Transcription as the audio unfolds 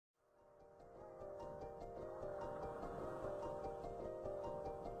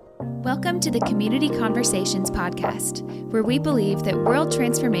Welcome to the Community Conversations podcast, where we believe that world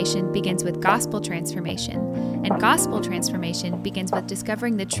transformation begins with gospel transformation, and gospel transformation begins with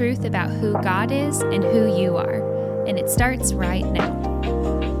discovering the truth about who God is and who you are. And it starts right now.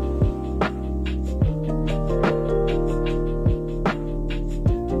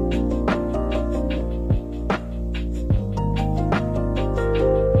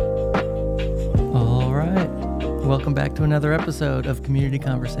 Welcome back to another episode of Community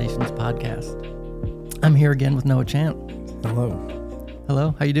Conversations podcast. I'm here again with Noah CHANT. Hello.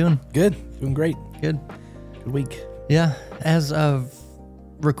 Hello, how you doing? Good. Doing great. Good. Good week. Yeah, as of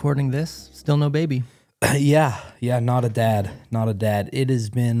recording this, still no baby. Yeah, not a dad. It has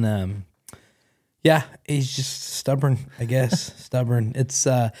been, he's just stubborn, I guess. Stubborn.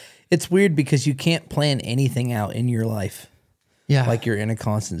 It's weird because you can't plan anything out in your life. Yeah. Like you're in a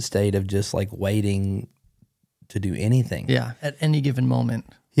constant state of just like waiting to do anything. Yeah, at any given moment.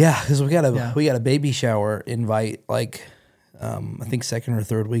 Yeah, because we got a baby shower invite like I think second or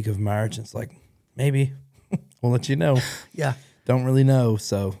third week of marriage. It's like maybe we'll let you know. Yeah, don't really know.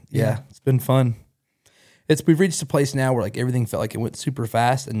 So yeah, it's been fun. We've reached a place now where like everything felt like it went super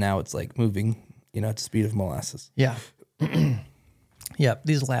fast, and now it's like moving, at the speed of molasses. Yeah, yeah.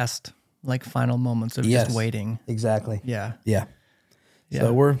 These last like final moments of just waiting. Exactly. Yeah.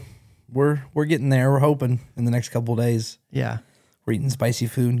 So we're getting there. We're hoping in the next couple of days. Yeah. We're eating spicy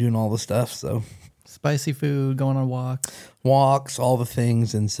food and doing all the stuff. So spicy food, going on walks, all the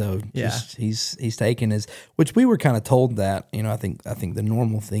things. And so he's taking his, which we were kind of told that, I think the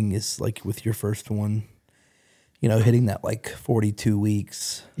normal thing is like with your first one, hitting that like 42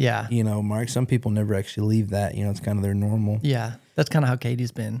 weeks. Yeah. Mark, some people never actually leave that, it's kind of their normal. Yeah. That's kind of how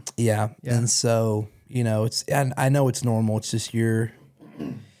Katie's been. Yeah. And so, and I know it's normal. It's just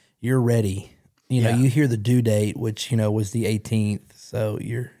you're ready. You hear the due date, which, was the 18th. So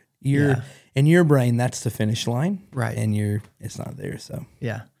you're in your brain, that's the finish line. Right. And it's not there. So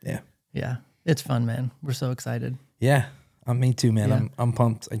Yeah. Yeah. It's fun, man. We're so excited. Yeah. Me too, man. Yeah. I'm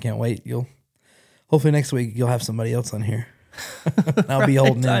pumped. I can't wait. Hopefully next week you'll have somebody else on here. I'll be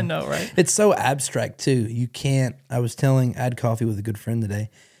holding in. I know, right? It's so abstract too. You can't, I had coffee with a good friend today,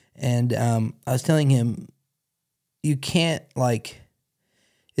 and I was telling him, you can't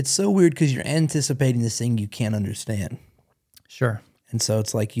it's so weird because you're anticipating this thing you can't understand. Sure. And so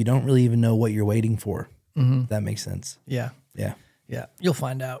it's like you don't really even know what you're waiting for. Mm-hmm. If that makes sense. Yeah. Yeah. Yeah. You'll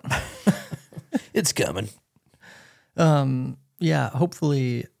find out. It's coming. Yeah.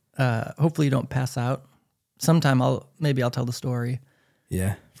 Hopefully you don't pass out. Sometime I'll tell the story.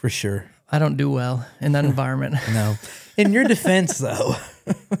 Yeah, for sure. I don't do well in that environment. No. In your defense, though,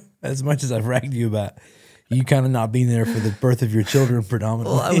 as much as I've ragged you about you kind of not being there for the birth of your children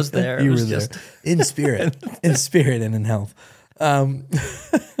predominantly. Well, I was there. You were there. In spirit and in health.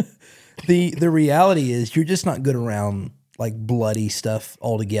 The reality is you're just not good around like bloody stuff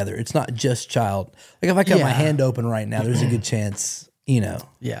altogether. It's not just child. Like if I cut my hand open right now, there's a good chance,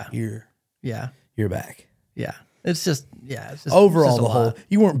 you're back. Yeah. It's just overall the whole,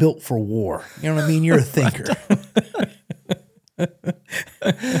 you weren't built for war. You know what I mean? You're a thinker.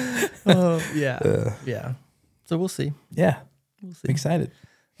 Yeah. So we'll see. Yeah. We'll see. I'm excited.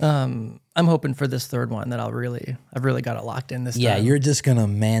 I'm hoping for this third one that I've really got it locked in this time. Yeah, you're just going to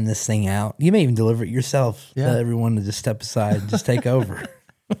man this thing out. You may even deliver it yourself. Yeah. Tell everyone to just step aside and just take over.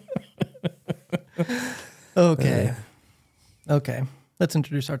 Okay. Let's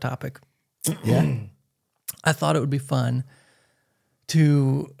introduce our topic. Yeah. I thought it would be fun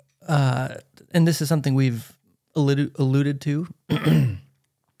to, and this is something we've alluded to, and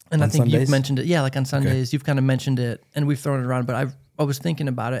I think Sundays? you've mentioned it. Yeah, like on Sundays, you've kind of mentioned it, and we've thrown it around. But I was thinking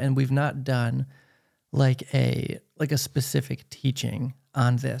about it, and we've not done like a specific teaching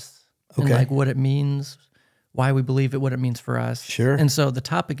on this, and like what it means, why we believe it, what it means for us. Sure. And so the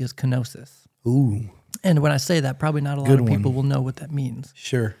topic is kenosis. Ooh. And when I say that, probably not a lot of people will know what that means.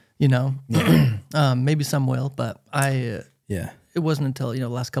 Sure. Maybe some will, but it wasn't until, the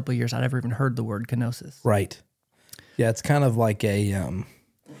last couple of years I'd ever even heard the word kenosis. Right. Yeah, it's kind of like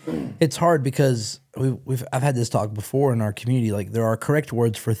it's hard because I've had this talk before in our community, like there are correct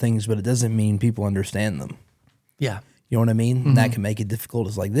words for things, but it doesn't mean people understand them. Yeah. You know what I mean? Mm-hmm. And that can make it difficult.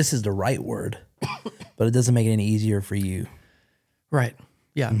 It's like, this is the right word, but it doesn't make it any easier for you. Right.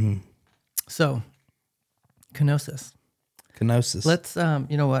 Yeah. Mm-hmm. So, kenosis. Let's,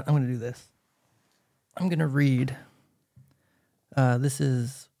 you know what? I'm going to do this. I'm going to read. This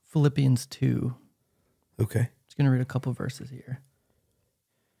is Philippians 2. Okay. Just going to read a couple verses here.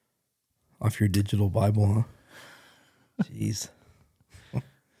 Off your digital Bible, huh? Jeez.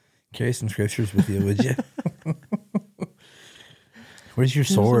 Carry some scriptures with you, would you? Where's your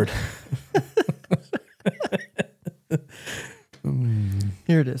sword?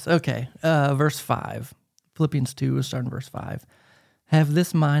 Here it is. Okay. Verse 5. Philippians 2, starting verse 5. Have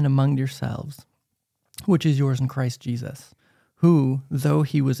this mind among yourselves, which is yours in Christ Jesus, who, though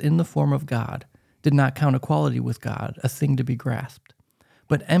he was in the form of God, did not count equality with God a thing to be grasped,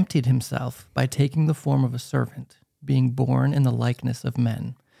 but emptied himself by taking the form of a servant, being born in the likeness of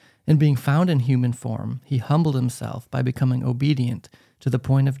men. And being found in human form, he humbled himself by becoming obedient to the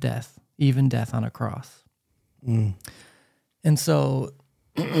point of death, even death on a cross. And so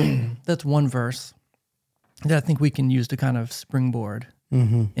that's one verse that I think we can use to kind of springboard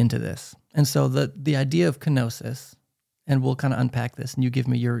into this. And so the idea of kenosis, and we'll kind of unpack this, and you give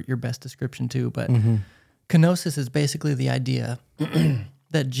me your best description too, but kenosis is basically the idea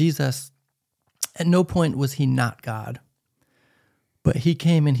that Jesus, at no point was he not God, but he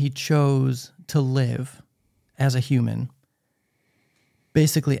came and he chose to live as a human,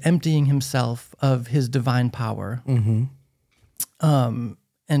 basically emptying himself of his divine power, and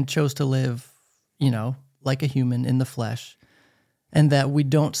chose to live, like a human in the flesh, and that we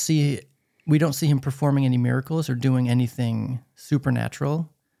don't see him performing any miracles or doing anything supernatural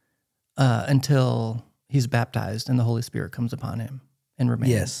until he's baptized and the Holy Spirit comes upon him and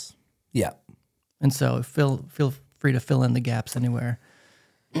remains. Yes. Yeah. And so feel free to fill in the gaps anywhere.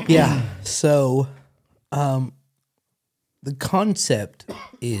 Yeah. So the concept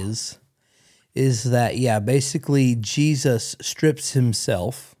is that, basically Jesus strips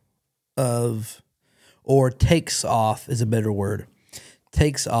himself of, or takes off is a better word,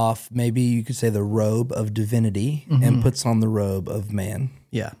 takes off, maybe you could say, the robe of divinity and puts on the robe of man.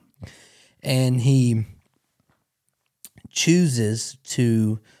 Yeah. And he chooses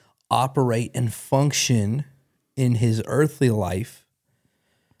to operate and function in his earthly life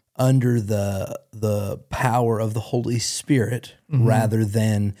under the power of the Holy Spirit rather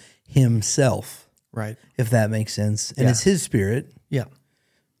than himself. Right. If that makes sense. And it's his spirit. Yeah.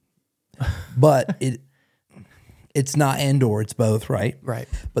 But it's not and or, it's both, right? Right.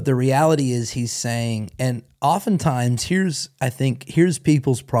 But the reality is he's saying, and oftentimes here's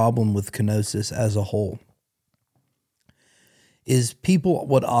people's problem with kenosis as a whole, is people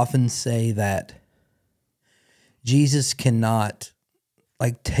would often say that Jesus cannot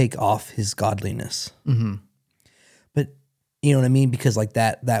take off his godliness. But you know what I mean? Because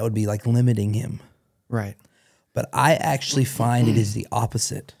that would be limiting him. Right. But I actually find it is the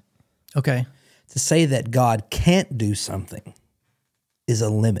opposite. Okay. To say that God can't do something is a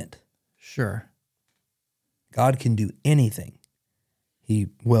limit. Sure. God can do anything he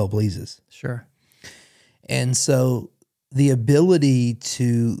well pleases. Sure. And so the ability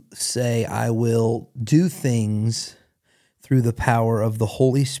to say, I will do things through the power of the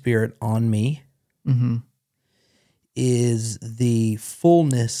Holy Spirit on me is the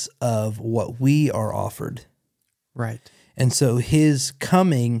fullness of what we are offered. Right. And so his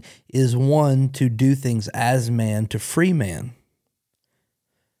coming is one to do things as man, to free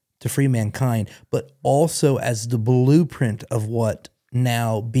mankind, but also as the blueprint of what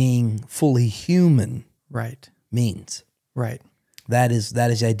now being fully human means. Right. That is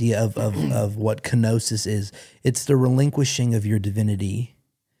the idea of what kenosis is. It's the relinquishing of your divinity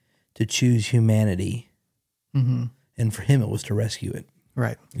to choose humanity. And for him, it was to rescue it.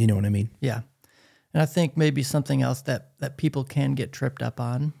 Right. You know what I mean? Yeah. And I think maybe something else that people can get tripped up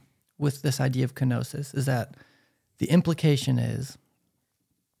on with this idea of kenosis is that the implication is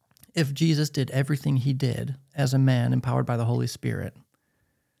if Jesus did everything he did as a man empowered by the Holy Spirit,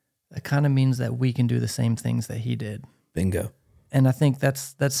 that kind of means that we can do the same things that he did. Bingo. And I think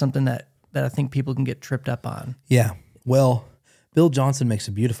that's something that I think people can get tripped up on. Yeah. Well, Bill Johnson makes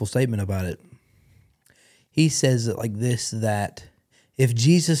a beautiful statement about it. He says it like this, that if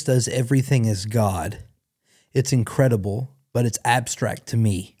Jesus does everything as God, it's incredible, but it's abstract to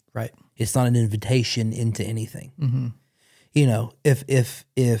me. Right. It's not an invitation into anything. If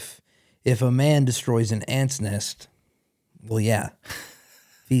a man destroys an ant's nest, well, yeah.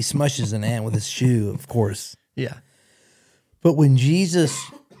 If he smushes an ant with his shoe, of course. Yeah. But when Jesus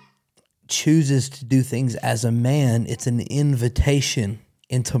chooses to do things as a man, it's an invitation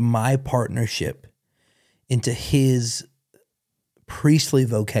into my partnership, into his priestly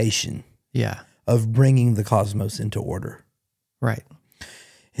vocation of bringing the cosmos into order. Right.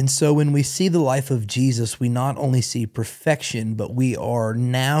 And so when we see the life of Jesus, we not only see perfection, but we are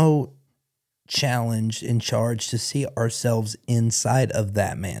now challenged and charged to see ourselves inside of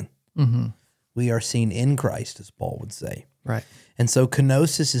that man. We are seen in Christ, as Paul would say. Right. And so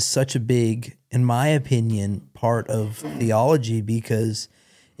kenosis is such a big, in my opinion, part of theology because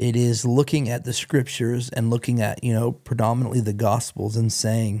It is looking at the scriptures and looking at, predominantly the gospels and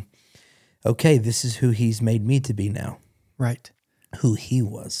saying, okay, this is who he's made me to be now. Right. Who he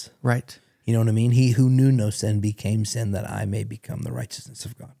was. Right. You know what I mean? He who knew no sin became sin that I may become the righteousness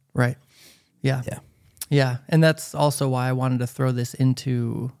of God. Right. Yeah. Yeah. Yeah. And that's also why I wanted to throw this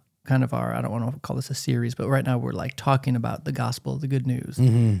into kind of I don't want to call this a series, but right now we're like talking about the gospel, the good news.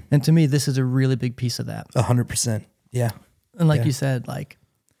 Mm-hmm. And to me, this is a really big piece of that. 100%. Yeah. And like you said, like,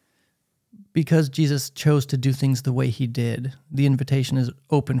 because Jesus chose to do things the way he did, the invitation is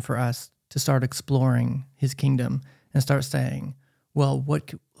open for us to start exploring his kingdom and start saying, well,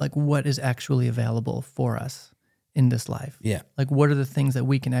 what is actually available for us in this life? Yeah. Like, what are the things that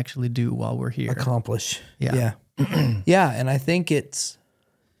we can actually do while we're here? Accomplish. Yeah. Yeah. Yeah. And I think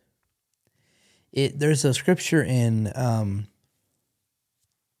there's a scripture in,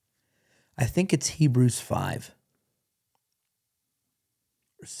 I think it's Hebrews 5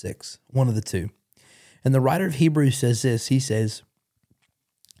 or 6, one of the two. And the writer of Hebrews says this, he says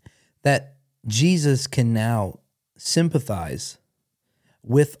that Jesus can now sympathize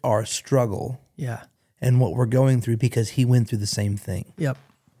with our struggle and what we're going through because he went through the same thing. Yep.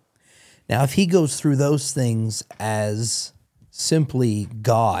 Now, if he goes through those things as simply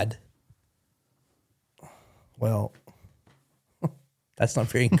God, well, that's not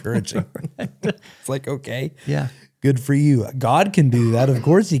very encouraging. It's like, okay, good for you. God can do that. Of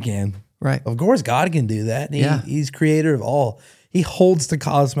course he can. Right. Of course God can do that. He's creator of all. He holds the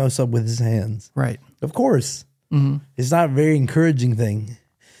cosmos up with his hands. Right. Of course. Mm-hmm. It's not a very encouraging thing.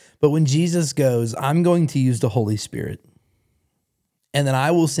 But when Jesus goes, I'm going to use the Holy Spirit, and then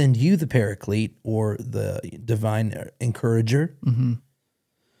I will send you the Paraclete or the divine encourager,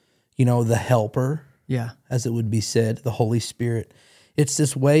 the helper, as it would be said, the Holy Spirit. It's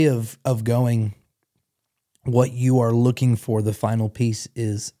this way of going, what you are looking for, the final piece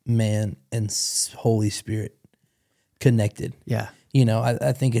is man and Holy Spirit connected. Yeah.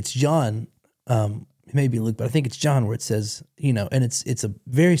 I think it's John, maybe Luke, but I think it's John where it says, and it's a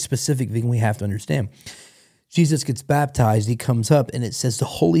very specific thing we have to understand. Jesus gets baptized, he comes up, and it says the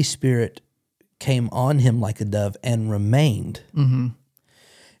Holy Spirit came on him like a dove and remained. Mm-hmm.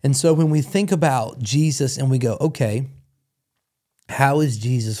 And so when we think about Jesus and we go, okay, how is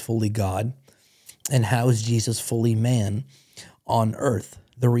Jesus fully God and how is Jesus fully man on earth?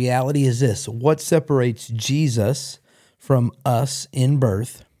 The reality is this: what separates Jesus from us in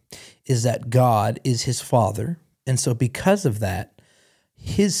birth is that God is his Father. And so because of that,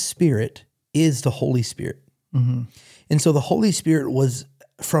 his Spirit is the Holy Spirit. Mm-hmm. And so the Holy Spirit was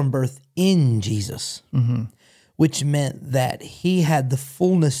from birth in Jesus, which meant that he had the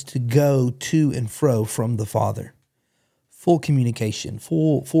fullness to go to and fro from the Father. Full communication,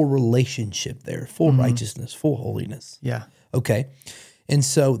 full relationship there, full righteousness, full holiness. Yeah. Okay. And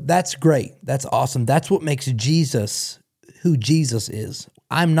so that's great. That's awesome. That's what makes Jesus who Jesus is.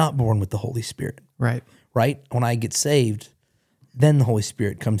 I'm not born with the Holy Spirit. Right. Right? When I get saved, then the Holy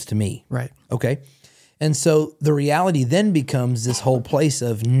Spirit comes to me. Right. Okay? And so the reality then becomes this whole place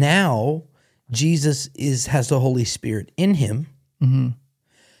of now Jesus has the Holy Spirit in him. Mm-hmm.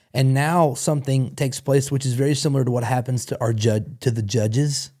 And now something takes place which is very similar to what happens to the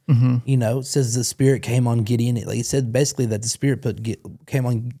judges. Mm-hmm. It says the Spirit came on Gideon. It said basically that the Spirit came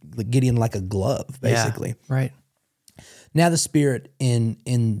on Gideon like a glove, basically. Yeah, right. Now the Spirit in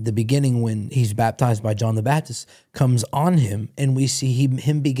the beginning when he's baptized by John the Baptist comes on him, and we see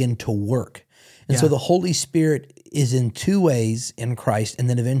him begin to work. And so the Holy Spirit is in two ways in Christ, and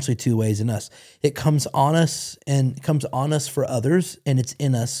then eventually two ways in us. It comes on us, and it comes on us for others, and it's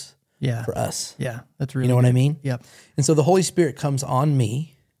in us for us. Yeah, that's really You know what I mean? Yep. And so the Holy Spirit comes on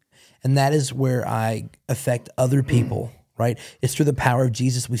me, and that is where I affect other people, right? It's through the power of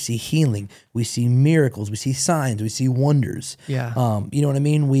Jesus we see healing, we see miracles, we see signs, we see wonders. Yeah. You know what I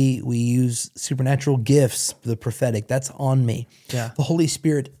mean? We use supernatural gifts, the prophetic, that's on me. Yeah. The Holy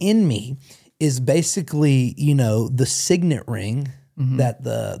Spirit in me is basically, the signet ring that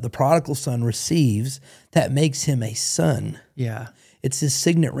the prodigal son receives that makes him a son. Yeah. It's his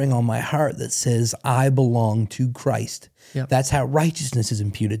signet ring on my heart that says, I belong to Christ. Yep. That's how righteousness is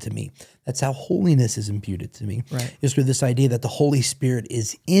imputed to me. That's how holiness is imputed to me. Right. It's through this idea that the Holy Spirit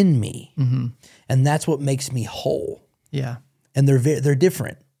is in me. Mm-hmm. And that's what makes me whole. Yeah. And they're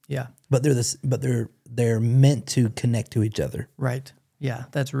different. Yeah. But they're meant to connect to each other. Right. Yeah,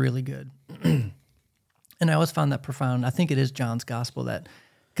 that's really good. And I always found that profound. I think it is John's gospel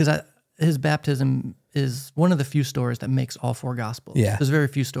because his baptism is one of the few stories that makes all four gospels. Yeah. There's very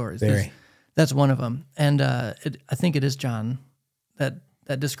few stories. That's one of them. And I think it is John that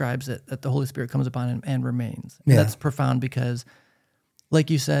describes it, that the Holy Spirit comes upon him and remains. And that's profound because like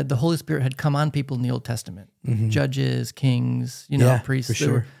you said, the Holy Spirit had come on people in the Old Testament, judges, kings, priests. For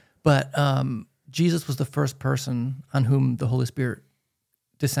sure. But Jesus was the first person on whom the Holy Spirit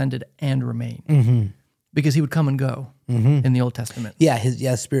descended and remained, because he would come and go in the Old Testament. Yeah,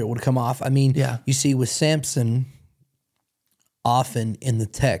 his spirit would come off. I mean, you see with Samson, often in the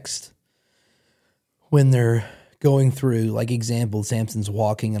text, when they're going through, like example, Samson's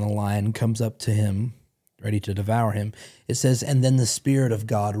walking and a lion comes up to him, ready to devour him. It says, and then the Spirit of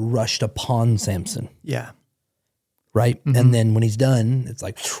God rushed upon Samson. Yeah. Right? And then when he's done, it's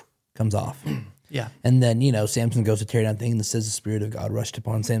like, comes off. Yeah. And then, Samson goes to tear down things, and it says the Spirit of God rushed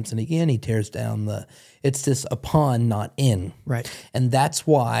upon Samson again. He tears down it's this upon, not in. Right. And that's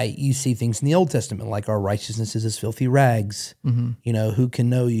why you see things in the Old Testament, like our righteousness is as filthy rags. Who can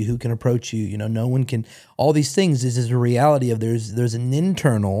know you? Who can approach you? No one can. All these things is a reality of there's an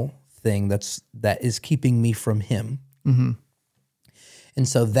internal thing that is keeping me from him. And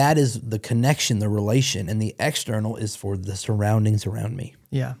so that is the connection, the relation, and the external is for the surroundings around me.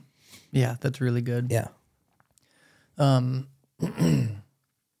 Yeah. Yeah, that's really good. Yeah. And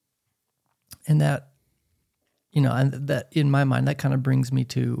that, and that in my mind, that kind of brings me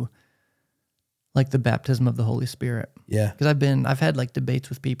to like the baptism of the Holy Spirit. Yeah. Because I've had like debates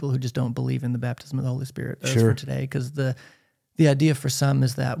with people who just don't believe in the baptism of the Holy Spirit. That's for today. Because the idea for some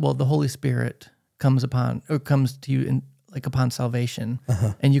is that, well, the Holy Spirit comes to you upon salvation,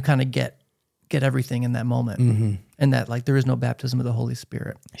 and you kind of get everything in that moment. And that like there is no baptism of the Holy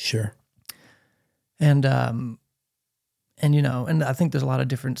Spirit. Sure. And and I think there's a lot of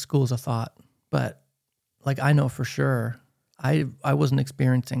different schools of thought, but like I know for sure I wasn't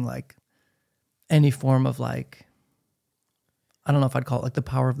experiencing like any form of like, I don't know if I'd call it like the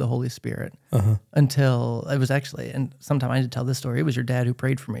power of the Holy Spirit until it was actually, and sometime I need to tell this story. It was your dad who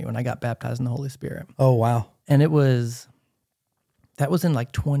prayed for me when I got baptized in the Holy Spirit. Oh, wow. And that was in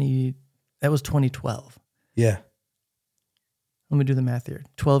like 2012. Yeah. Let me do the math here.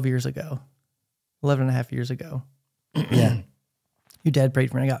 12 years ago, 11 and a half years ago. Yeah. Your dad prayed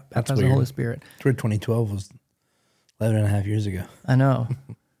for me. I got baptized in the Holy Spirit. 2012 was 11 and a half years ago. I know.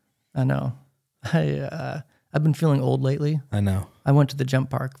 I've been feeling old lately. I know. I went to the jump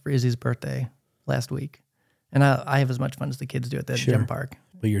park for Izzy's birthday last week, and I have as much fun as the kids do at that jump park.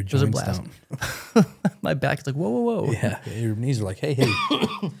 But your joints don't. My back's like, whoa. Yeah, your knees are like, hey,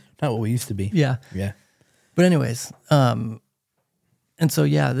 not what we used to be. Yeah. Yeah. But anyways, and so,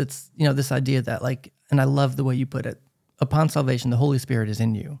 that's, this idea that like, and I love the way you put it, upon salvation, the Holy Spirit is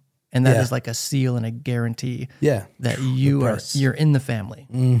in you. And that is like a seal and a guarantee that you're in the family.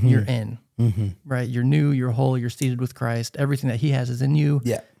 You're in, right? You're new, you're whole, you're seated with Christ. Everything that he has is in you.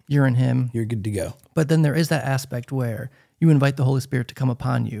 Yeah. You're in him. You're good to go. But then there is that aspect where you invite the Holy Spirit to come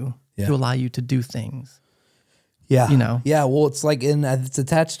upon you to allow you to do things. Yeah. Yeah. Well, it's like, it's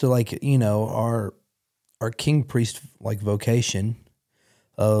attached to like, our king priest like vocation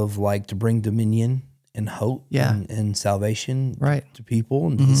of like to bring dominion and hope and salvation to people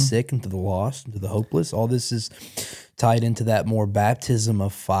and to the sick and to the lost and to the hopeless. All this is tied into that more baptism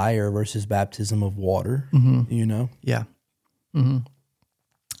of fire versus baptism of water, Yeah.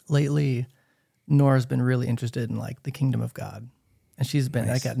 Lately, Nora's been really interested in like the kingdom of God. And she's been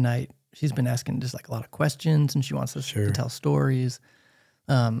like at night, she's been asking just like a lot of questions, and she wants us to tell stories.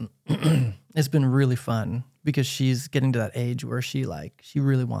 It's been really fun because she's getting to that age where she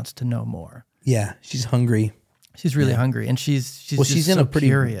really wants to know more. Yeah, she's hungry. She's really hungry, and she's in so a pretty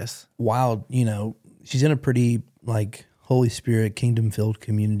curious. Wild, she's in a pretty like Holy Spirit kingdom filled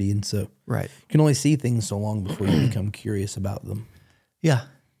community, and so you can only see things so long before you become curious about them. Yeah,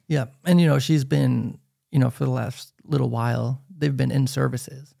 yeah, and she's been for the last little while they've been in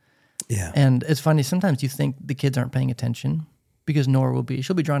services. Yeah, and it's funny sometimes you think the kids aren't paying attention because Nora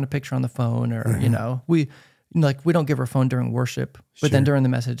she'll be drawing a picture on the phone, or we don't give her phone during worship, but then during the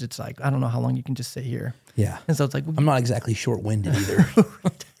message, it's like, I don't know how long you can just sit here. Yeah. And so it's like, I'm not exactly short-winded either.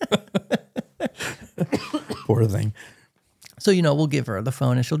 Poor thing. So, we'll give her the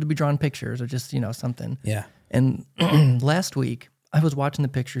phone and she'll be drawing pictures or just, something. Yeah. And last week I was watching the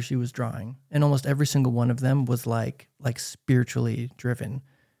pictures she was drawing, and almost every single one of them was like spiritually driven.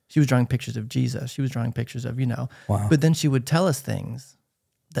 She was drawing pictures of Jesus. She was drawing pictures of, wow. But then she would tell us things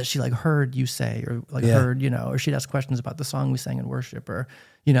that she heard you say, or heard, or she'd ask questions about the song we sang in worship, or,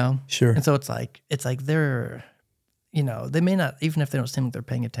 Sure. And so it's like they're, they may not, even if they don't seem like they're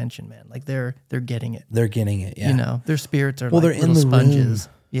paying attention, man, like they're getting it. They're getting it. Yeah. Their spirits are they're in the sponges.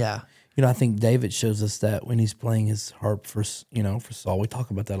 Room. Yeah. I think David shows us that when he's playing his harp for Saul. We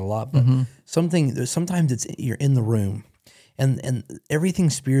talk about that a lot, but sometimes you're in the room. And everything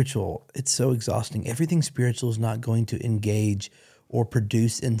spiritual, it's so exhausting. Everything spiritual is not going to engage or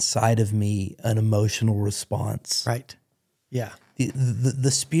produce inside of me an emotional response. Right. Yeah.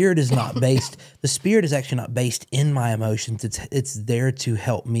 The Spirit is not based, the Spirit is actually not based in my emotions. It's there to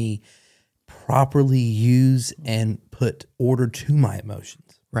help me properly use and put order to my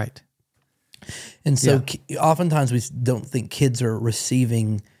emotions. Right. And so oftentimes we don't think kids are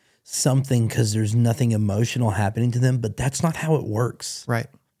receiving something because there's nothing emotional happening to them, but that's not how it works. Right.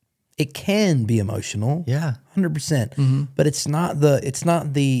 It can be emotional. Yeah. 100%. But it's not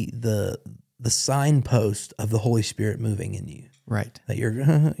the signpost of the Holy Spirit moving in you. Right. That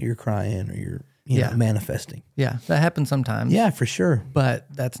you're crying or you're know, manifesting. Yeah. That happens sometimes. Yeah, for sure. But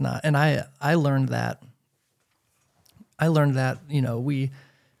that's not. And I learned that. My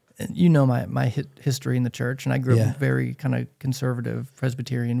history in the church, and I grew up very kind of conservative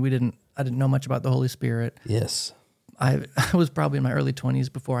Presbyterian. I didn't know much about the Holy Spirit. Yes. I was probably in my early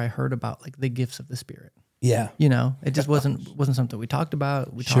 20s before I heard about like the gifts of the Spirit. Yeah. It just wasn't something we talked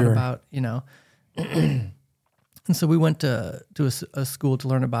about. We taught about, and so we went to a school to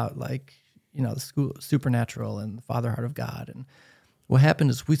learn about like, the school supernatural and the Father heart of God. And what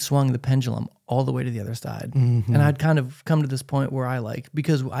happened is we swung the pendulum all the way to the other side. And I'd kind of come to this point where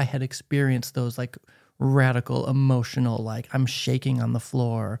because I had experienced those like radical emotional, like I'm shaking on the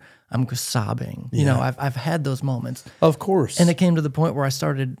floor, I'm sobbing. I've had those moments. Of course. And it came to the point where I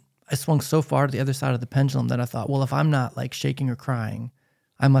swung so far to the other side of the pendulum that I thought, well, if I'm not like shaking or crying,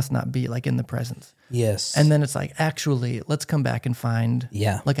 I must not be like in the presence. Yes. And then it's like, actually, let's come back and find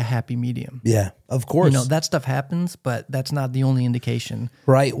like a happy medium. Yeah, of course. That stuff happens, but that's not the only indication.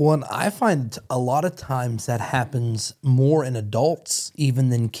 Right. Well, and I find a lot of times that happens more in adults even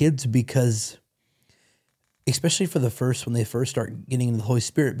than kids, because especially when they first start getting into the Holy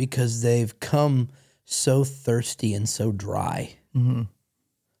Spirit, because they've come so thirsty and so dry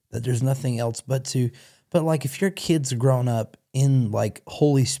that there's nothing else but like if your kid's grown up in like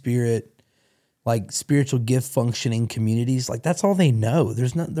Holy Spirit, like spiritual gift functioning communities, like that's all they know.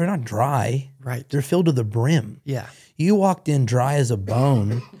 They're not dry. Right. They're filled to the brim. Yeah. You walked in dry as a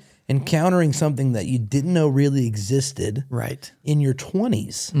bone, encountering something that you didn't know really existed. Right. In your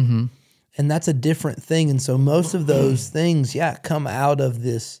 20s. And that's a different thing. And so most of those things, come out of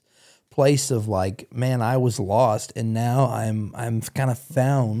this place of like, man, I was lost and now I'm kind of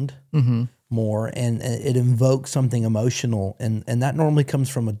found more, and it invokes something emotional, and that normally comes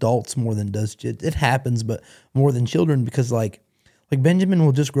from adults more than does it happens, but more than children, because like Benjamin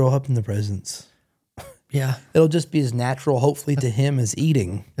will just grow up in the presence. Yeah, it'll just be as natural, hopefully, to him as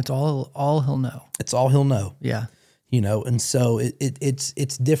eating. It's all he'll know. It's all he'll know. Yeah, and so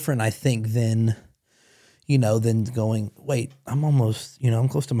it's different, I think, than than going, wait, I'm almost I'm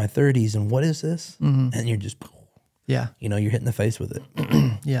close to my 30s, and what is this? And you're just you're hit in the face with it.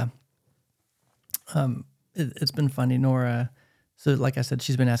 Yeah. It's been funny, Nora. So like I said,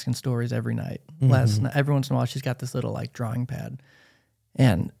 she's been asking stories every night. Last night, every once in a while, she's got this little like drawing pad.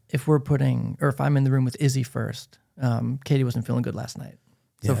 And if I'm in the room with Izzy first, Katie wasn't feeling good last night.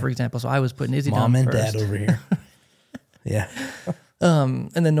 So for example, I was putting Izzy down first. Mom and Dad over here. Yeah. And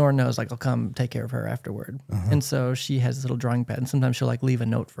then Nora knows like I'll come take care of her afterward. And so she has this little drawing pad, and sometimes she'll like leave a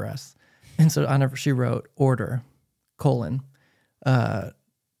note for us. And so on her, she wrote order, :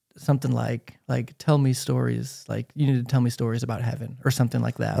 something like tell me stories, like you need to tell me stories about heaven or something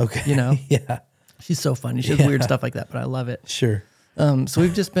like that. Okay. Yeah. She's so funny. She has weird stuff like that, but I love it. Sure. So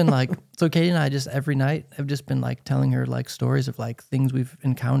we've just been like, Katie and I just every night have just been like telling her like stories of like things we've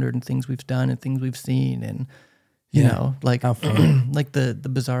encountered and things we've done and things we've seen, and like how fun. like the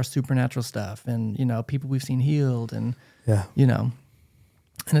bizarre supernatural stuff, and people we've seen healed, and and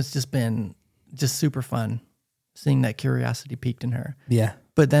it's just been super fun seeing that curiosity peaked in her. Yeah.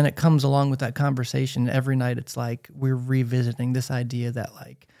 But then it comes along with that conversation every night. It's like we're revisiting this idea that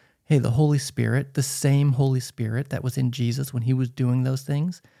like, hey, the Holy Spirit, the same Holy Spirit that was in Jesus when he was doing those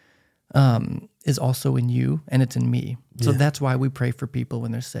things, is also in you, and it's in me. So that's why we pray for people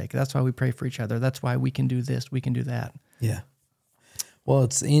when they're sick. That's why we pray for each other. That's why we can do this, we can do that. Yeah. Well,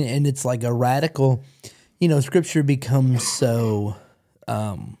 it's like a radical, Scripture becomes so,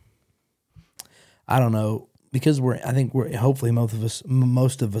 I don't know, because hopefully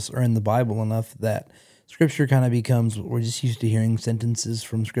most of us are in the Bible enough that Scripture kind of becomes, we're just used to hearing sentences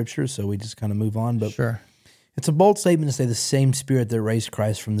from Scripture, so we just kind of move on. But sure, it's a bold statement to say the same Spirit that raised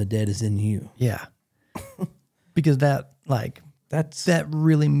Christ from the dead is in you. Yeah, because that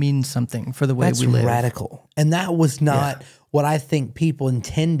really means something for the way we live. That's radical, and that was not what I think people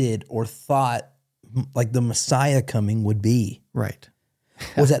intended or thought like the Messiah coming would be. Right.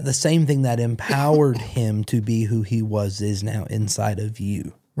 Was that the same thing that empowered him to be who he is now inside of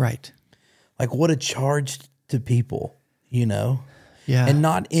you? Right. Like what a charge to people, Yeah. And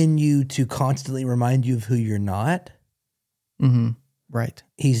not in you to constantly remind you of who you're not. Mm-hmm. Right.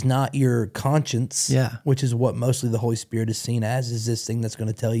 He's not your conscience, Yeah. which is what mostly the Holy Spirit is seen as, is this thing that's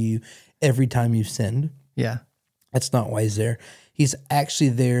going to tell you every time you've sinned. Yeah. That's not why he's there. He's actually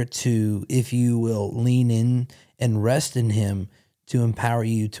there to, if you will lean in and rest in him, to empower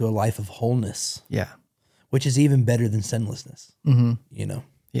you to a life of wholeness. Yeah. Which is even better than sinlessness, you know?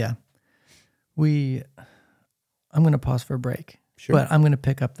 Yeah. I'm going to pause for a break. Sure. But I'm going to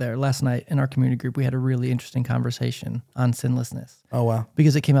pick up there. Last night in our community group, we had a really interesting conversation on sinlessness. Oh, wow.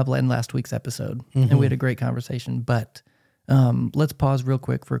 Because it came up in last week's episode, and we had a great conversation. But let's pause real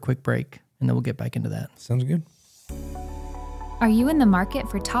quick for a quick break, and then we'll get back into that. Sounds good. Are you in the market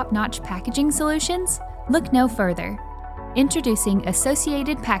for top-notch packaging solutions? Look no further. Introducing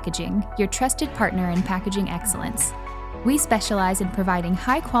Associated Packaging, your trusted partner in packaging excellence. We specialize in providing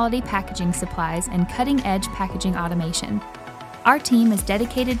high-quality packaging supplies and cutting-edge packaging automation. Our team is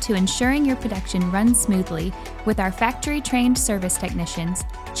dedicated to ensuring your production runs smoothly with our factory-trained service technicians,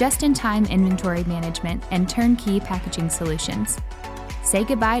 just-in-time inventory management, and turnkey packaging solutions. Say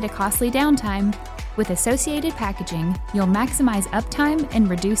goodbye to costly downtime. With Associated Packaging, you'll maximize uptime and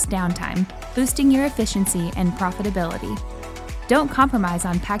reduce downtime, boosting your efficiency and profitability. Don't compromise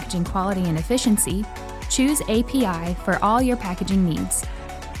on packaging quality and efficiency. Choose API for all your packaging needs.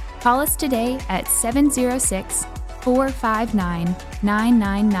 Call us today at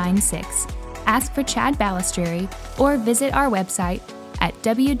 706-459-9996. Ask for Chad Balistreri or visit our website at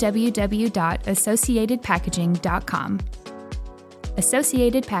www.associatedpackaging.com.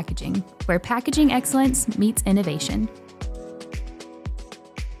 Associated Packaging, where packaging excellence meets innovation.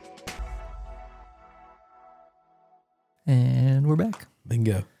 And we're back.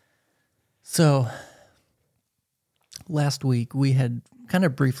 Bingo. So last week we had kind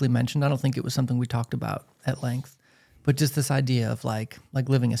of briefly mentioned, I don't think it was something we talked about at length, but just this idea of like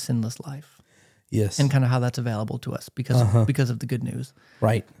living a sinless life. Yes. And kind of how that's available to us because of the good news.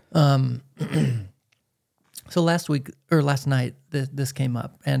 Right. So last night, this came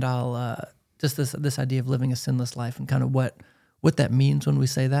up, and I'll just this idea of living a sinless life and kind of what that means when we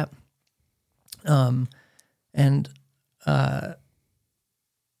say that. So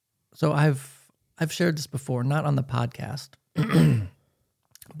I've shared this before, not on the podcast,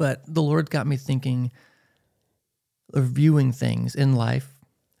 but the Lord got me thinking of viewing things in life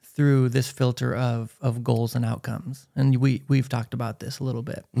through this filter of goals and outcomes, and we've talked about this a little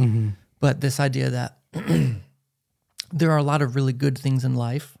bit. Mm-hmm. But this idea that there are a lot of really good things in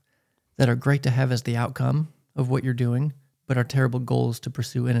life that are great to have as the outcome of what you're doing, but are terrible goals to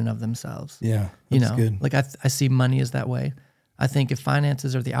pursue in and of themselves. Yeah, that's good. Like I see money as that way. I think if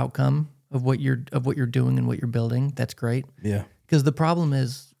finances are the outcome of what you're doing and what you're building, that's great. Yeah. Because the problem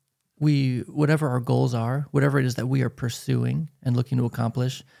is whatever our goals are, whatever it is that we are pursuing and looking to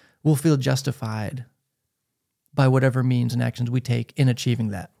accomplish, we'll feel justified by whatever means and actions we take in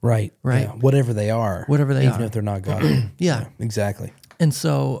achieving that. Right. Right. Yeah. Whatever they are. Even if they're not godly. Yeah. Exactly. And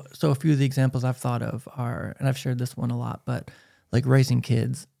so a few of the examples I've thought of are, and I've shared this one a lot, but like raising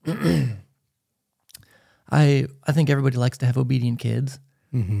kids. I think everybody likes to have obedient kids,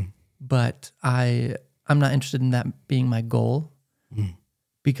 but I'm not interested in that being my goal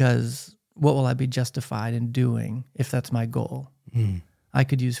because what will I be justified in doing if that's my goal? I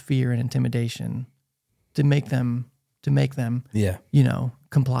could use fear and intimidation to make them, Yeah.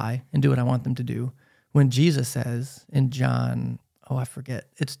 comply and do what I want them to do. When Jesus says in John, I forget,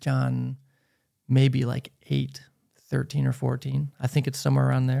 it's John maybe like 8:13 or 14. I think it's somewhere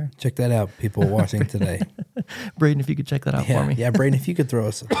around there. Check that out, people watching today. Braden, if you could check that out for me. Yeah, Braden, if you could throw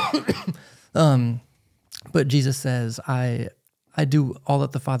us But Jesus says, I do all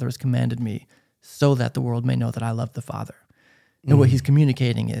that the Father has commanded me so that the world may know that I love the Father. And what he's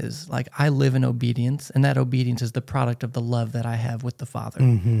communicating is, like, I live in obedience, and that obedience is the product of the love that I have with the Father,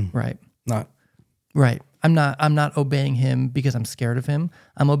 right? Right. I'm not obeying him because I'm scared of him.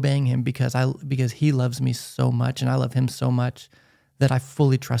 I'm obeying him because he loves me so much, and I love him so much that I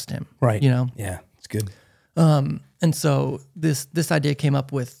fully trust him. Right. Yeah, it's good. And so this idea came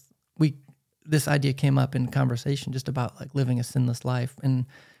up in conversation just about like living a sinless life, and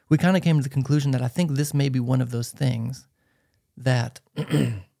we kind of came to the conclusion that I think this may be one of those things that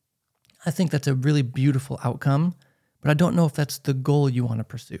I think that's a really beautiful outcome, but I don't know if that's the goal you want to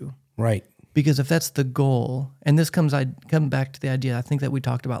pursue. Right. Because if that's the goal, and I come back to the idea I think that we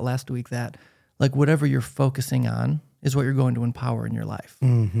talked about last week, that like whatever you're focusing on is what you're going to empower in your life.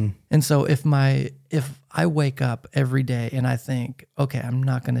 Mm-hmm. And so if I wake up every day and I think, okay, I'm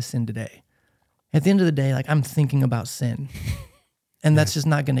not going to sin today, at the end of the day, like I'm thinking about sin. And that's just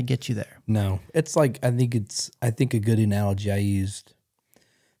not going to get you there. No, it's like, I think a good analogy I used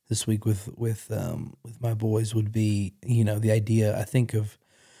this week with my boys would be, the idea, I think of,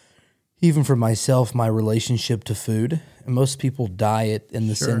 even for myself, my relationship to food. And most people diet in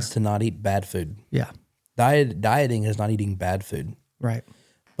the sense to not eat bad food. Yeah. Dieting is not eating bad food. Right.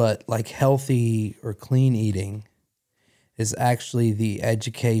 But like healthy or clean eating is actually the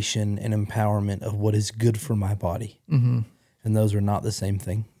education and empowerment of what is good for my body. Mm-hmm. And those are not the same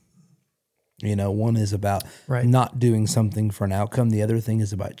thing. One is about not doing something for an outcome. The other thing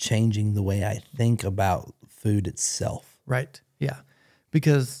is about changing the way I think about food itself. Right. Yeah.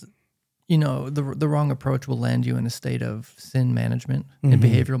 Because, the wrong approach will land you in a state of sin management and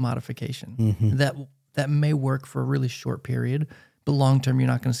behavioral modification. Mm-hmm. That may work for a really short period, but long term, you're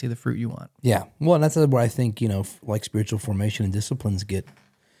not going to see the fruit you want. Yeah. Well, and that's where I think, like spiritual formation and disciplines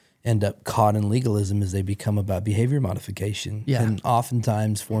end up caught in legalism as they become about behavior modification. Yeah. And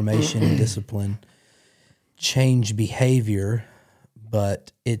oftentimes formation and discipline change behavior,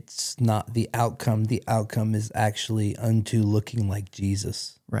 but it's not the outcome. The outcome is actually unto looking like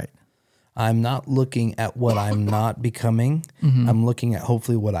Jesus. Right. I'm not looking at what I'm not becoming. Mm-hmm. I'm looking at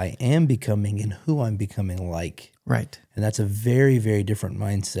hopefully what I am becoming and who I'm becoming like. Right. And that's a very, very different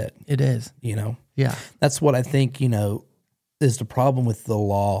mindset. It is. Yeah. That's what I think, is the problem with the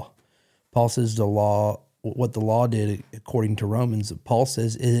law. Paul says what the law did according to Romans, Paul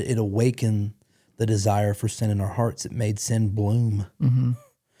says it awakened the desire for sin in our hearts. It made sin bloom. Mm-hmm.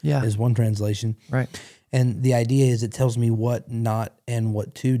 Yeah. Is one translation. Right. And the idea is it tells me what not and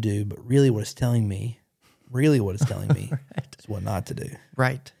what to do, but really what it's telling me is what not to do.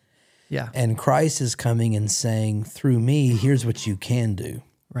 Right. Yeah. And Christ is coming and saying, through me, here's what you can do.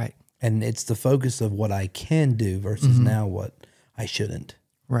 Right. And it's the focus of what I can do versus now what I shouldn't.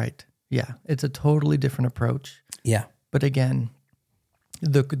 Right. Yeah. It's a totally different approach. Yeah. But again,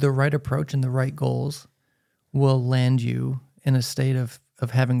 the right approach and the right goals will land you in a state of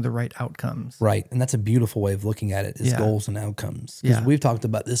having the right outcomes. Right. And that's a beautiful way of looking at it is goals and outcomes. Because we've talked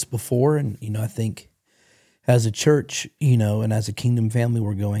about this before. And, I think as a church, and as a kingdom family,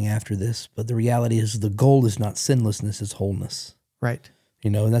 we're going after this. But the reality is the goal is not sinlessness, it's wholeness. Right.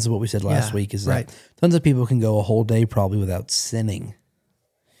 And that's what we said last week is that tons of people can go a whole day probably without sinning.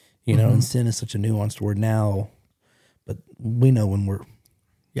 And sin is such a nuanced word now, but we know when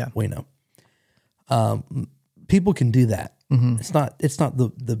we know. People can do that. Mm-hmm. It's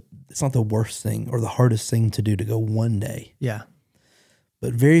not the worst thing or the hardest thing to do to go one day. Yeah.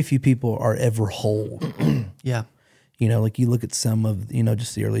 But very few people are ever whole. Yeah. Like you look at some of,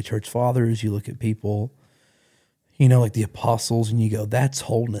 just the early church fathers, you look at people, like the apostles, and you go, that's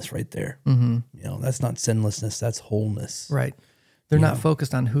wholeness right there. Mm-hmm. That's not sinlessness, that's wholeness. Right. They're not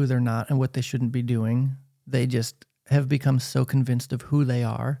focused on who they're not and what they shouldn't be doing. They just have become so convinced of who they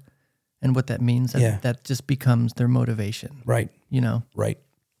are and what that means that just becomes their motivation. Right. Right.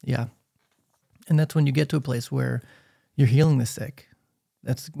 Yeah. And that's when you get to a place where you're healing the sick.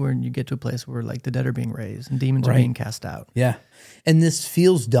 That's when you get to a place where like the dead are being raised and demons are being cast out. Yeah. And this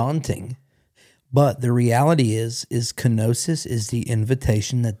feels daunting, but the reality is kenosis is the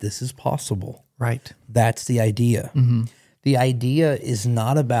invitation that this is possible. Right. That's the idea. Mm-hmm. The idea is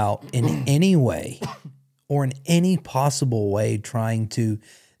not about in any way or in any possible way trying to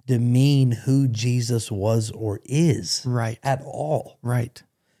demean who Jesus was or is at all. Right.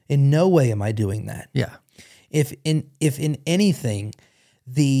 In no way am I doing that. Yeah. If in anything,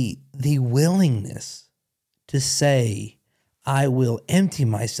 the willingness to say, I will empty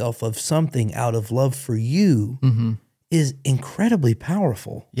myself of something out of love for you is incredibly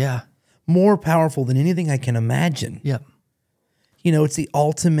powerful. Yeah. More powerful than anything I can imagine. Yep. It's the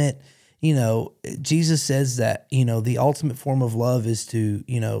ultimate, Jesus says that, the ultimate form of love is to,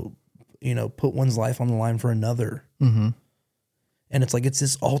 put one's life on the line for another. Mm-hmm. And it's like, it's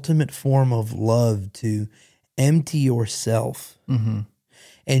this ultimate form of love to empty yourself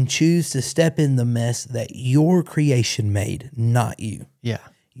and choose to step in the mess that your creation made, not you. Yeah.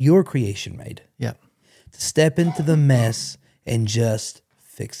 Your creation made. Yeah. To step into the mess and just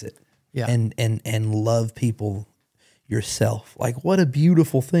fix it. Yeah. And love people yourself. Like, what a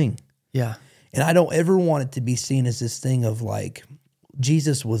beautiful thing. Yeah. And I don't ever want it to be seen as this thing of like,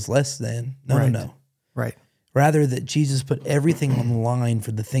 Jesus was less than. No. Right. Rather that Jesus put everything on the line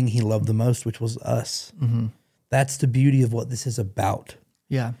for the thing he loved the most, which was us. Mm-hmm. That's the beauty of what this is about.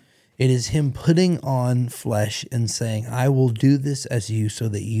 Yeah. It is him putting on flesh and saying, I will do this as you so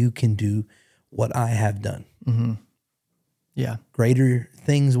that you can do what I have done. Mm-hmm. Yeah. Greater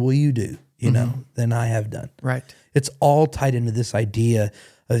things will you do, than I have done. Right. It's all tied into this idea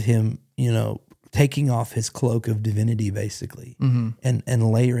of him, taking off his cloak of divinity, basically,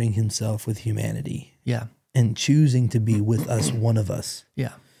 and layering himself with humanity. Yeah. And choosing to be with us, one of us.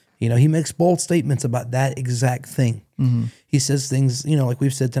 Yeah. You know, he makes bold statements about that exact thing. He says things, you know, like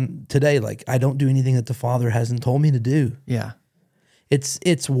we've said today, like, I don't do anything that the Father hasn't told me to do. Yeah.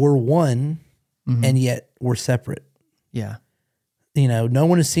 It's we're one, and yet we're separate. Yeah. You know, no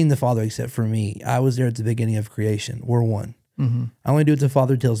one has seen the Father except for me. I was there at the beginning of creation. We're one. I only do what the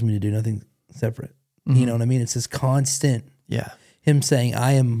Father tells me to do, nothing separate. You know what I mean? It's this constant, him saying,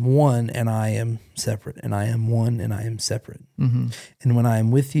 I am one and I am separate, and I am one and I am separate. And when I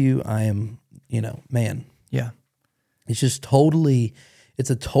am with you, I am, you know, man. Yeah. It's just it's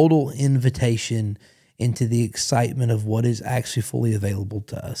a total invitation into the excitement of what is actually fully available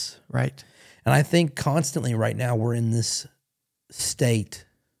to us. Right. And I think constantly right now we're in this state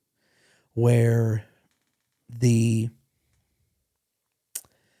where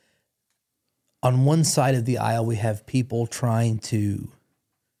on one side of the aisle, we have people trying to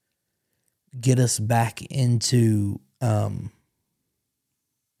get us back into, I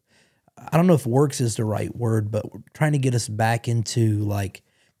don't know if works is the right word, but we're trying to get us back into like,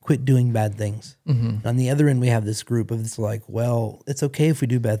 quit doing bad things. On the other end, we have this group of it's like, well, it's okay if we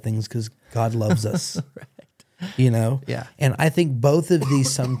do bad things because God loves us. Right. You know? Yeah. And I think both of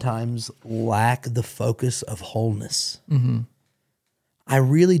these sometimes lack the focus of wholeness. I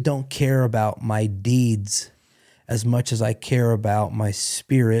really don't care about my deeds as much as I care about my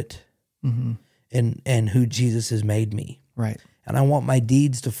spirit and who Jesus has made me. Right. And I want my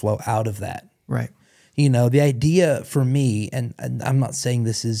deeds to flow out of that. Right. You know, the idea for me, and I'm not saying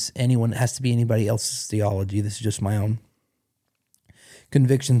this is it has to be anybody else's theology. This is just my own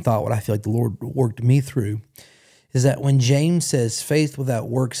conviction thought, what I feel like the Lord worked me through, is that when James says faith without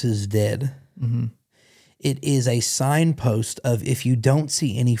works is dead, it is a signpost of if you don't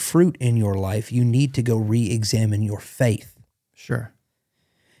see any fruit in your life, you need to go re-examine your faith. Sure.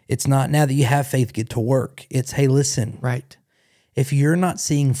 It's not now that you have faith, get to work. It's, hey, listen. Right. If you're not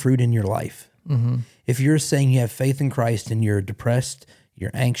seeing fruit in your life, if you're saying you have faith in Christ and you're depressed,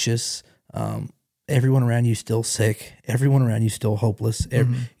 you're anxious, everyone around you still sick, everyone around you still hopeless,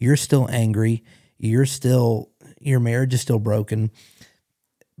 you're still angry, your marriage is still broken,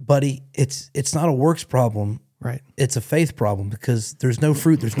 buddy, it's not a works problem. Right. It's a faith problem because there's no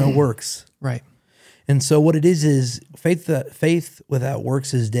fruit, there's no works. Right. And so what it is faith without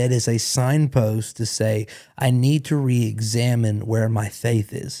works is dead is a signpost to say, I need to re-examine where my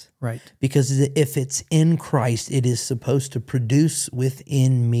faith is. Right. Because if it's in Christ, it is supposed to produce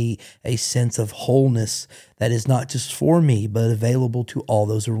within me a sense of wholeness that is not just for me, but available to all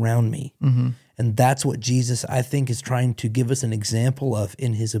those around me. And that's what Jesus, I think, is trying to give us an example of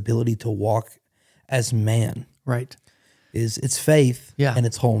in his ability to walk as man. Right. Is it's faith and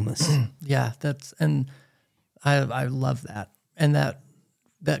it's wholeness. And I love that. And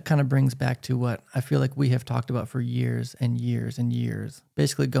that kind of brings back to what I feel like we have talked about for years and years and years,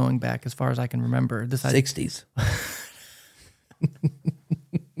 basically going back as far as I can remember. The 60s. The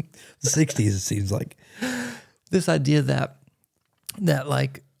 60s, it seems like. This idea that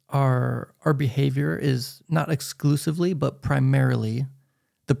like our behavior is not exclusively, but primarily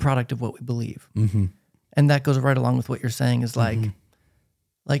the product of what we believe. And that goes right along with what you're saying is like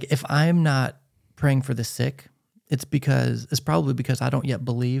if I'm not praying for the sick, it's probably because I don't yet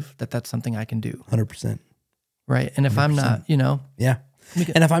believe that that's something I can do. 100%. Right. And if 100%. I'm not, Yeah.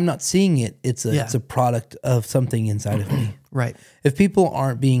 And if I'm not seeing it, it's a product of something inside of me. Right. If people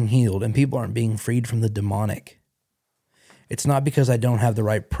aren't being healed and people aren't being freed from the demonic, it's not because I don't have the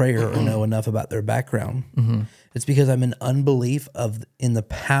right prayer or know enough about their background. It's because I'm in unbelief in the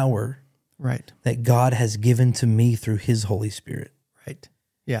power that God has given to me through his Holy Spirit. Right.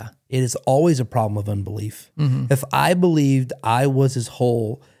 Yeah. It is always a problem of unbelief. If I believed I was as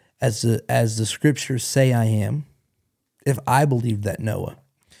whole as the scriptures say I am, if I believed that Noah,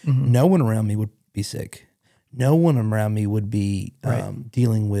 no one around me would be sick. No one around me would be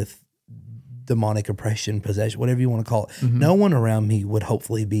dealing with demonic oppression, possession, whatever you want to call it. No one around me would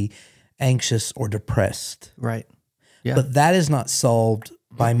hopefully be anxious or depressed. Right. Yeah. But that is not solved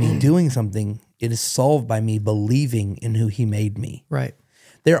by me doing something. It is solved by me believing in who he made me. Right.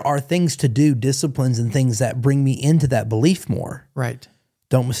 There are things to do, disciplines and things that bring me into that belief more. Right.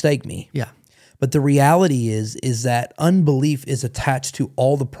 Don't mistake me. Yeah. But the reality is that unbelief is attached to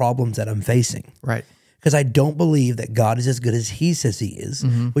all the problems that I'm facing. Right. Because I don't believe that God is as good as he says he is,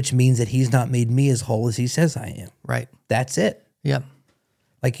 which means that he's not made me as whole as he says I am. Right. That's it. Yep.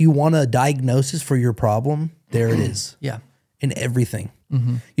 Like you want a diagnosis for your problem, there it is. Yeah. In everything.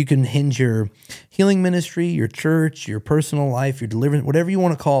 Mm-hmm. You can hinge your healing ministry, your church, your personal life, your deliverance, whatever you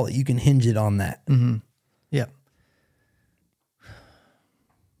want to call it, you can hinge it on that. Mm-hmm. Yeah.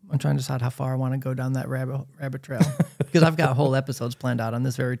 I'm trying to decide how far I want to go down that rabbit trail because I've got whole episodes planned out on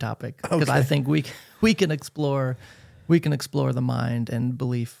this very topic because I think we can explore the mind and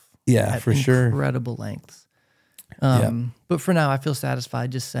belief. Yeah, at for sure. Incredible lengths. But for now, I feel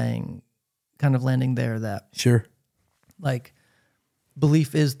satisfied just saying, kind of landing there that sure, like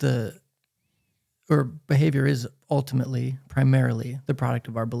belief is behavior is ultimately, primarily the product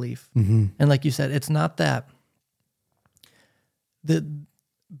of our belief. Mm-hmm. And like you said, it's not that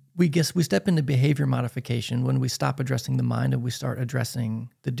we step into behavior modification when we stop addressing the mind and we start addressing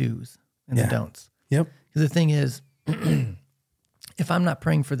the do's and the don'ts. Yep. Because the thing is, if I'm not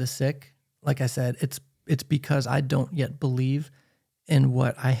praying for the sick, like I said, it's because I don't yet believe in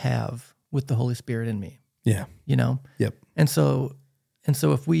what I have with the Holy Spirit in me. Yeah. You know? Yep. And so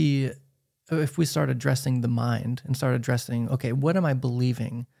if we start addressing the mind and start addressing, okay, what am I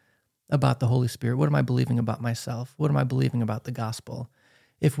believing about the Holy Spirit? What am I believing about myself? What am I believing about the gospel?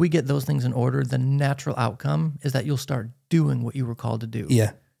 If we get those things in order, the natural outcome is that you'll start doing what you were called to do.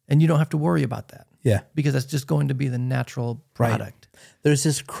 Yeah. And you don't have to worry about that. Yeah. Because that's just going to be the natural product. Right. There's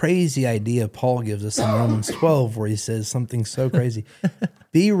this crazy idea Paul gives us in Romans 12 where he says something so crazy.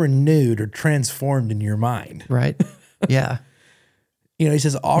 Be renewed or transformed in your mind. Right? Yeah. You know, he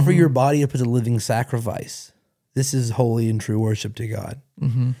says, offer your body up as a living sacrifice. This is holy and true worship to God.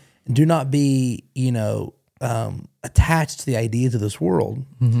 Mm-hmm. And do not be, attached to the ideas of this world,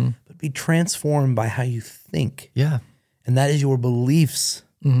 but be transformed by how you think. Yeah. And that is your beliefs.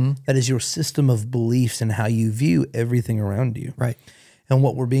 Mm-hmm. That is your system of beliefs and how you view everything around you. Right. And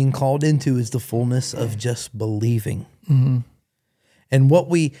what we're being called into is the fullness of just believing. Mm-hmm. And what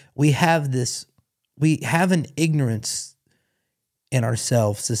we have an ignorance in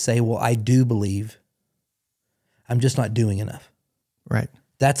ourselves to say, well, I do believe. I'm just not doing enough. Right.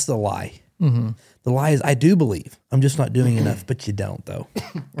 That's the lie. Mm-hmm. The lie is I do believe. I'm just not doing enough, but you don't though.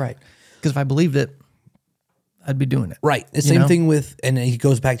 Right. Because if I believed it, I'd be doing it. Right. The same thing with, and he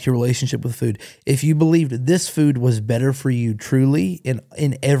goes back to your relationship with food. If you believed this food was better for you truly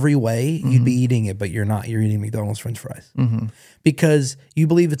in every way, you'd be eating it, but you're not. You're eating McDonald's French fries. Mm-hmm. Because you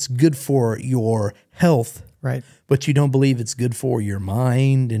believe it's good for your health, Right. but you don't believe it's good for your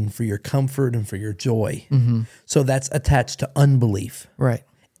mind and for your comfort and for your joy. Mm-hmm. So that's attached to unbelief. Right.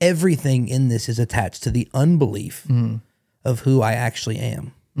 Everything in this is attached to the unbelief of who I actually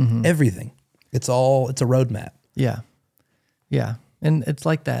am. Mm-hmm. Everything. It's a roadmap. Yeah. Yeah. And it's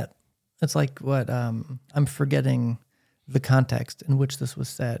like that. It's like what, I'm forgetting the context in which this was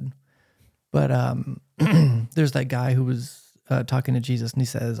said. But there's that guy who was talking to Jesus and he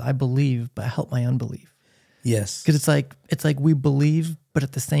says, I believe, but help my unbelief. Yes. Because it's like we believe, but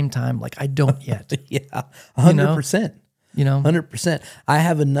at the same time, like I don't yet. Yeah. 100%. 100%. I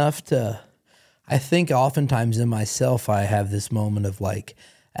have enough I think oftentimes in myself, I have this moment of like,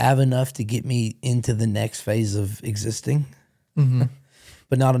 I have enough to get me into the next phase of existing,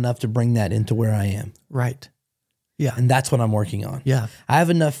 but not enough to bring that into where I am. Right. Yeah. And that's what I'm working on. Yeah. I have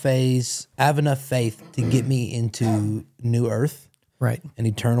enough faith to get me into new earth. Right. And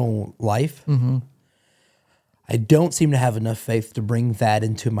eternal life. Mm-hmm. I don't seem to have enough faith to bring that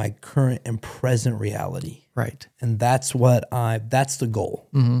into my current and present reality. Right. And that's that's the goal.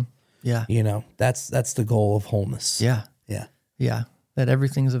 Mm-hmm. Yeah. That's the goal of wholeness. Yeah. Yeah. Yeah. That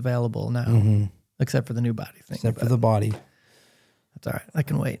everything's available now, except for the new body thing. Except for the body. That's all right. I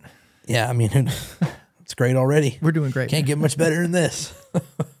can wait. Yeah. I mean, it's great already. We're doing great. Can't get much better than this.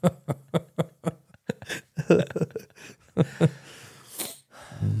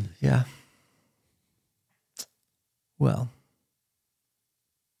 Yeah. Well,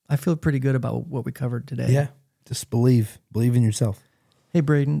 I feel pretty good about what we covered today. Yeah. Just believe in yourself. Hey,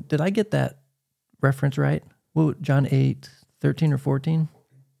 Braden, did I get that reference right? What, John 8:13 or 14?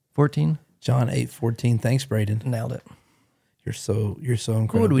 14? John 8:14. Thanks, Braden. Nailed it. You're so incredible.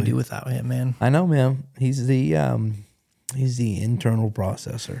 What would we do without him, man? I know, man. He's the internal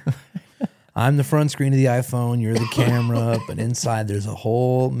processor. I'm the front screen of the iPhone. You're the camera, but inside there's a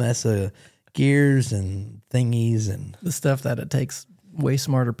whole mess of gears and thingies and the stuff that it takes way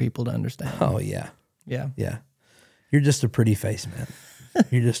smarter people to understand. Oh yeah. Yeah. Yeah. You're just a pretty face, man.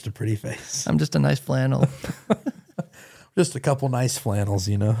 You're just a pretty face. I'm just a nice flannel. Just a couple nice flannels,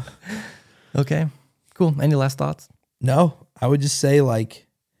 Okay. Cool. Any last thoughts? No, I would just say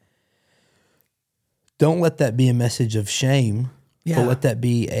don't let that be a message of shame. Yeah. But let that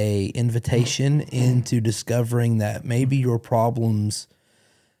be a invitation into discovering that maybe your problems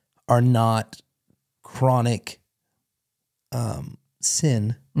are not chronic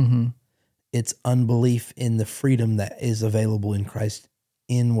sin. Mm-hmm. It's unbelief in the freedom that is available in Christ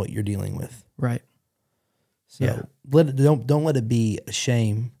in what you're dealing with. Right. So don't let it be a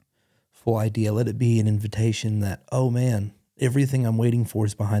shameful idea. Let it be an invitation that, oh man, everything I'm waiting for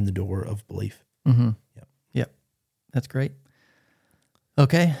is behind the door of belief. Mm-hmm. Yep. That's great.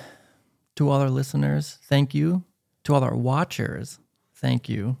 Okay. To all our listeners, thank you. To all our watchers, thank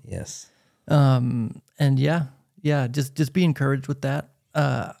you. Yes. And just be encouraged with that.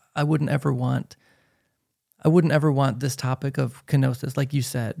 I wouldn't ever want this topic of kenosis, like you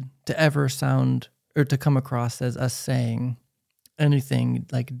said, to ever sound or to come across as us saying anything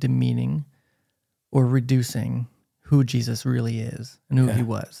like demeaning or reducing who Jesus really is and who he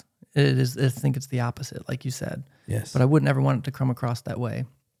was. It is. I think it's the opposite, like you said. Yes. But I wouldn't ever want it to come across that way.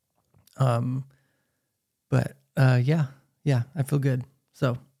 I feel good.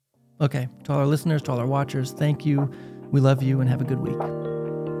 So, okay, to all our listeners, to all our watchers, thank you. We love you and have a good week.